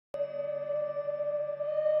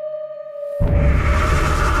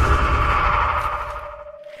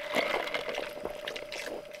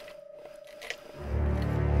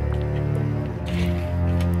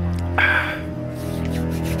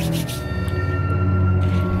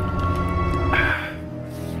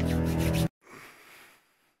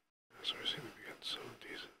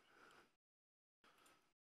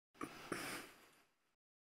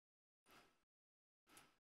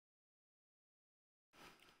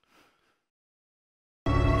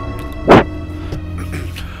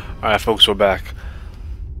Alright folks, we're back.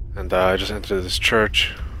 And I just entered this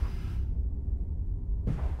church.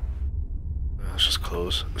 Let's just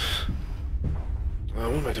close. What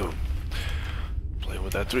am I doing? Playing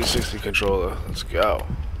with that 360 controller. Let's go.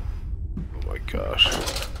 Oh my gosh.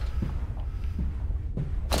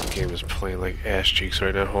 This game is playing like ass cheeks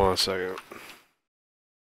right now. Hold on a second.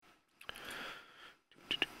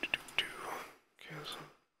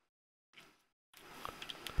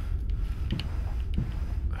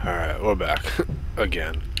 Alright, we're back.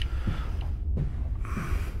 Again.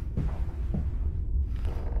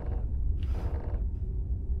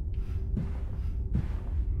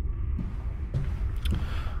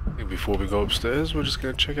 Before we go upstairs, we're just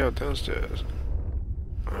gonna check out downstairs.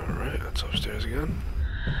 Alright, that's upstairs again.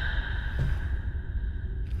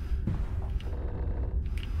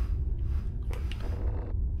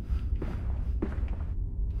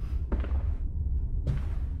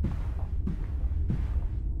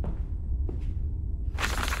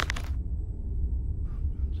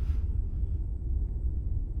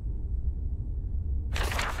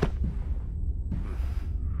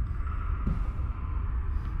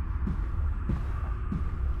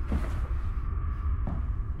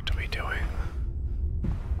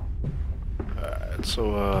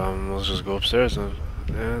 So, let's just go upstairs and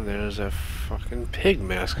there's that fucking pig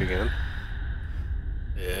mask again.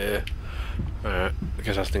 Yeah. Alright. I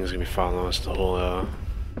guess that thing's gonna be following us the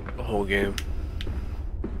whole game.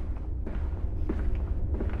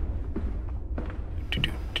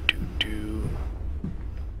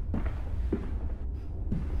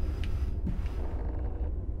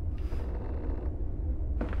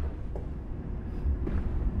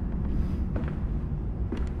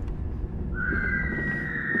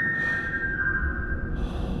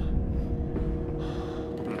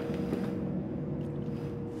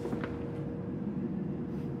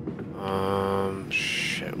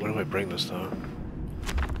 Shit, where do I bring this though?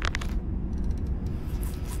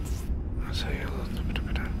 Let's see.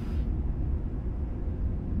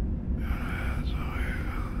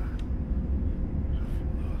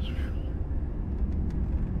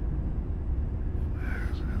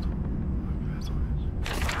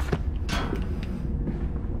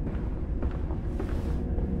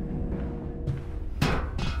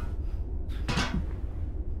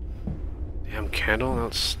 Damn candle, now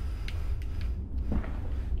it's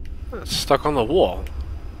stuck on the wall.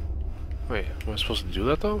 Wait, am I supposed to do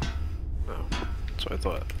that though? No, that's what I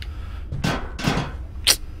thought.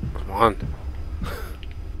 Come on.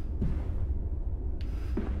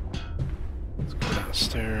 Let's go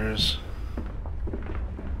downstairs.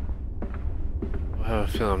 I have a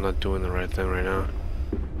feeling I'm not doing the right thing right now.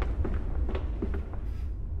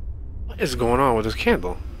 What is going on with this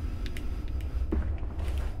candle?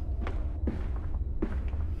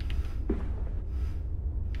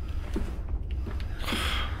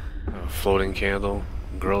 Floating candle,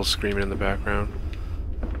 girls screaming in the background.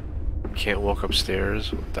 Can't walk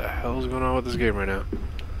upstairs. What the hell is going on with this game right now?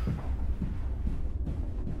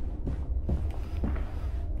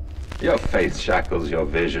 Your faith shackles your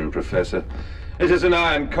vision, Professor. It is an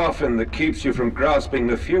iron coffin that keeps you from grasping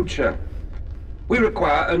the future. We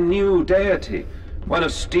require a new deity, one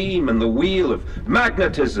of steam and the wheel, of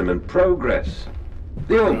magnetism and progress.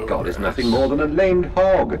 The old god is nothing more than a lamed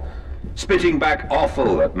hog, spitting back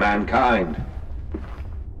offal at mankind.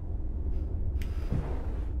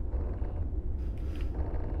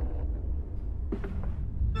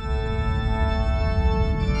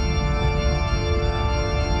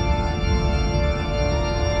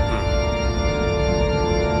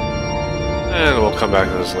 And we'll come back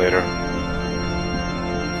to this later.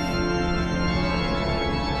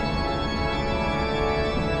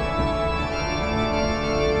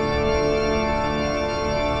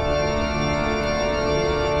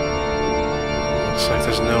 Looks like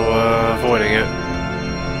there's no avoiding it.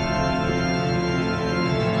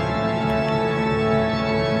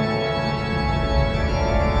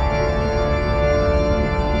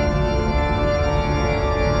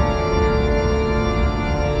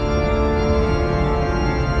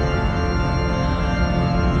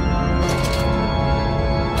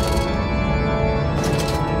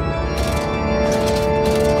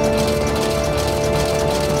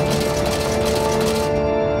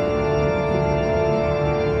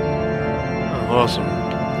 Awesome.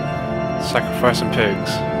 Sacrificing pigs.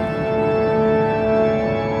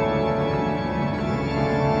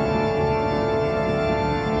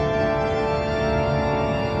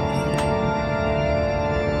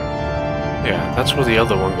 Yeah, that's where the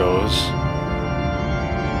other one goes.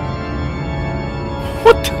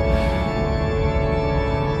 What?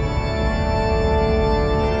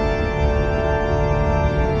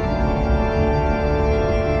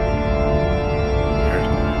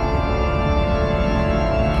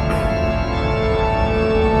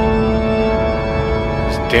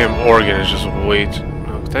 organ is just way too...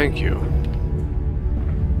 Oh, thank you.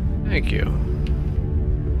 Thank you.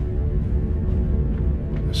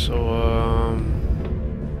 So,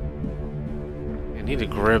 I need to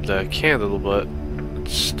grab that candle, but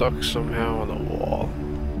it's stuck somehow on the wall.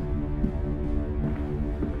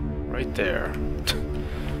 Right there.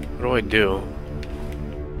 What do I do?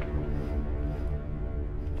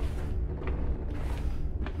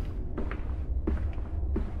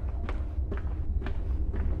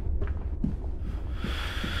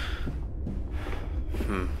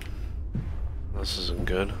 This isn't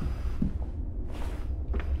good.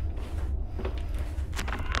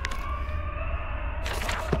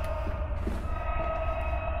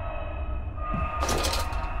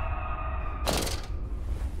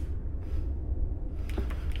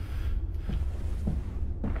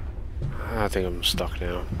 I think I'm stuck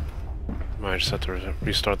now. Might just have to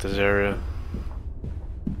restart this area.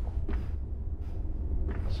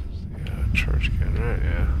 This is the church again, right?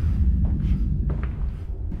 Yeah.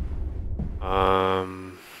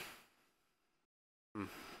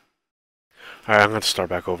 Alright, I'm going to start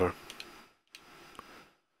back over.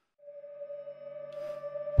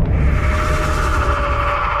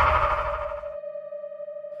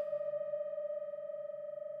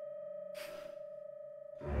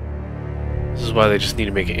 This is why they just need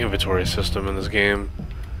to make an inventory system in this game.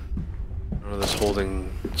 Or this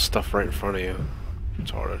holding stuff right in front of you.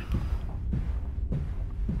 It's retarded.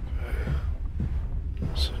 Okay.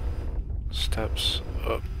 So, steps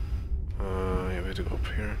up. Yeah, we have to go up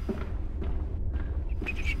here.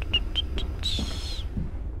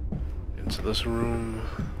 Into this room.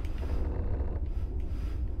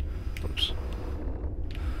 Oops.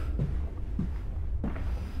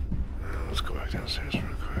 Let's go back downstairs real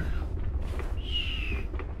quick.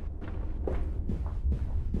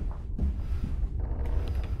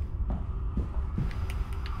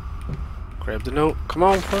 Grab the note. Come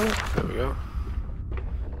on, fella. There we go.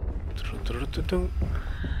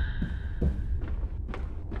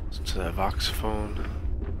 Listen to that voxophone.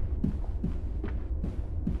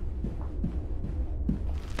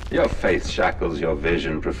 Your faith shackles your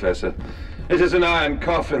vision, Professor. It is an iron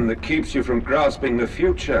coffin that keeps you from grasping the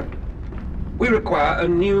future. We require a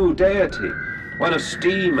new deity, one of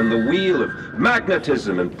steam and the wheel of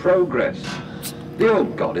magnetism and progress. The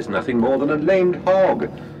old god is nothing more than a lamed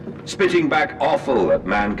hog, spitting back offal at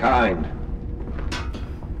mankind.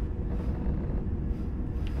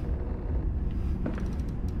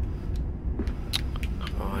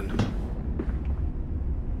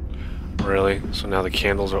 Really? So now the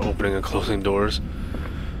candles are opening and closing doors?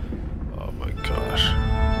 Oh my gosh.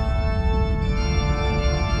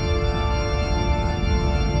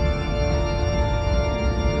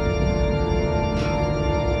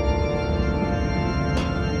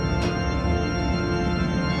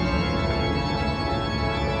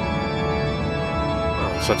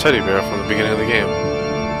 Oh, it's a teddy bear from the beginning of the game.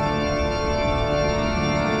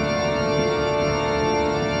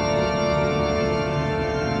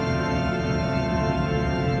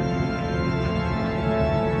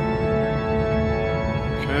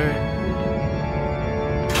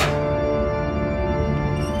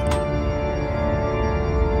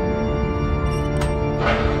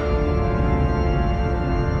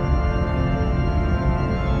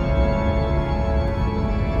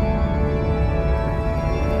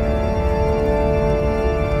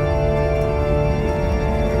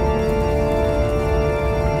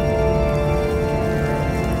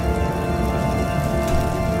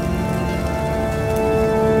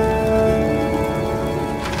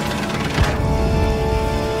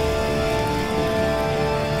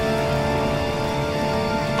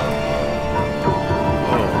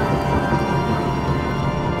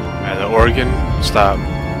 Oregon, stop.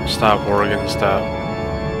 Stop, Oregon, stop.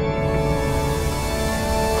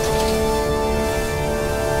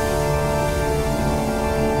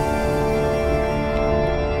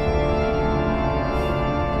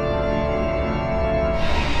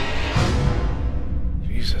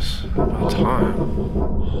 Jesus, about time.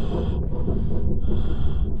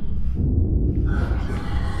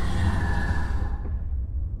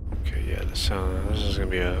 Okay, yeah, this is gonna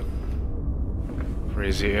be a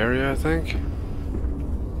crazy area, I think.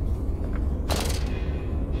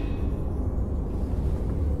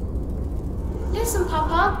 Listen,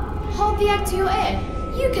 Papa. Hold the egg to your ear.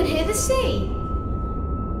 You can hear the sea.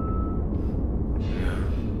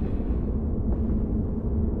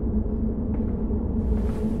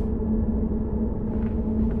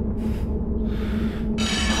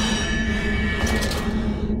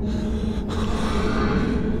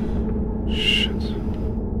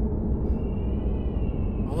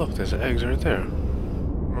 Look, there's eggs right there.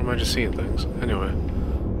 am I just seeing things? Anyway.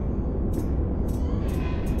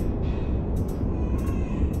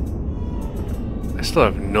 I still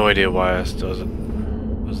have no idea why this does it.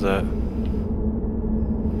 What's that?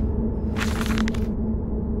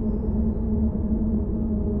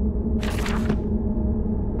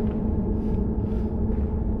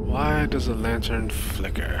 Why does the lantern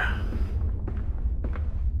flicker?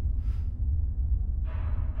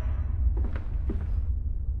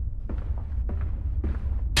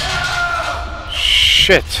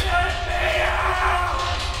 Shit!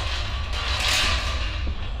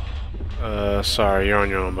 Sorry, you're on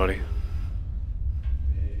your own, buddy.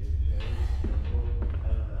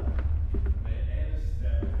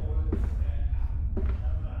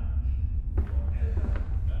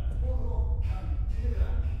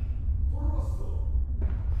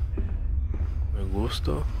 Me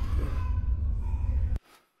gusto.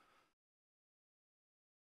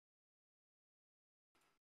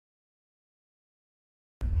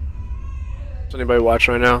 Is anybody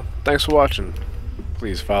watching right now? Thanks for watching.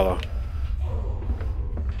 Please follow.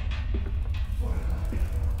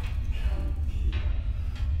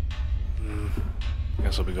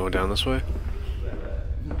 Guess I'll be going down this way.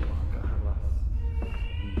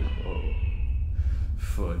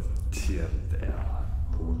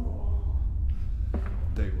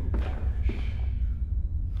 They will perish.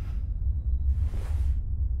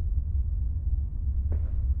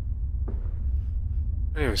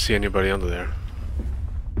 I didn't even see anybody under there.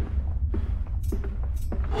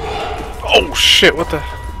 Oh shit, what the?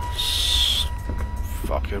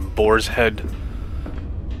 Fucking boar's head.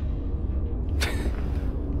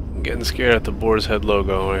 I'm getting scared at the boar's head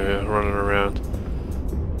logo running around.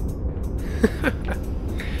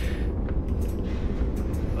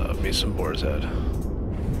 Love me some boar's head.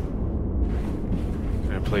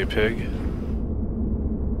 Can I play pig?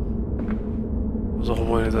 What's the whole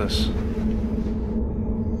point of this?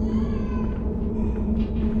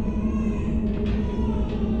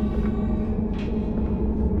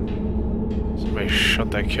 Somebody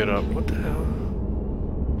shut that kid up. What the hell?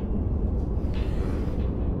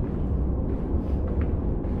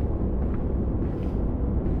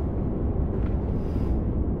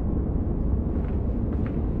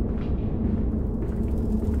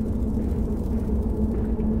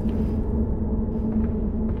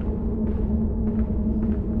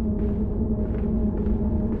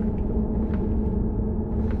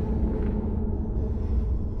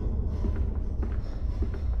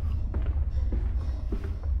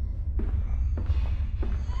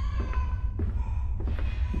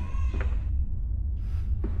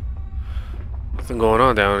 Nothing going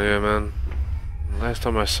on down here, man. Last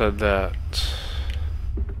time I said that,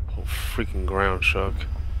 whole freaking ground shook.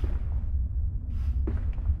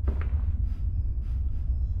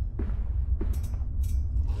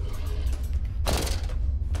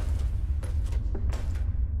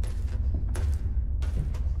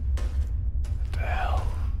 What the hell?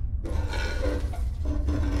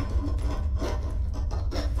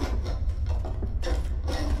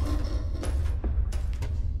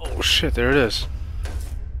 Oh shit, there it is.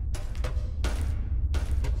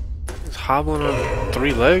 He's hobbling on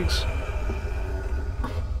 3 legs?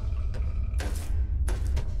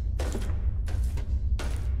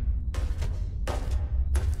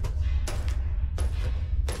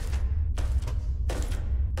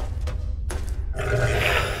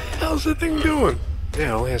 How's that thing doing? Yeah,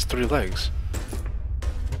 it only has 3 legs.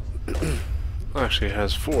 Actually, it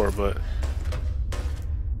has 4, but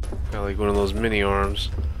got like one of those mini arms.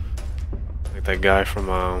 Like that guy from,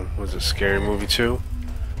 was it Scary Movie 2?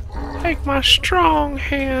 Take my strong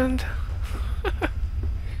hand.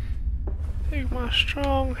 Take my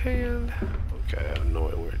strong hand. Okay, I have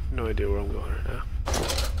no idea where I'm going right now.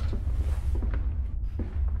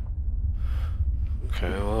 Okay,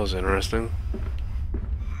 well that was interesting.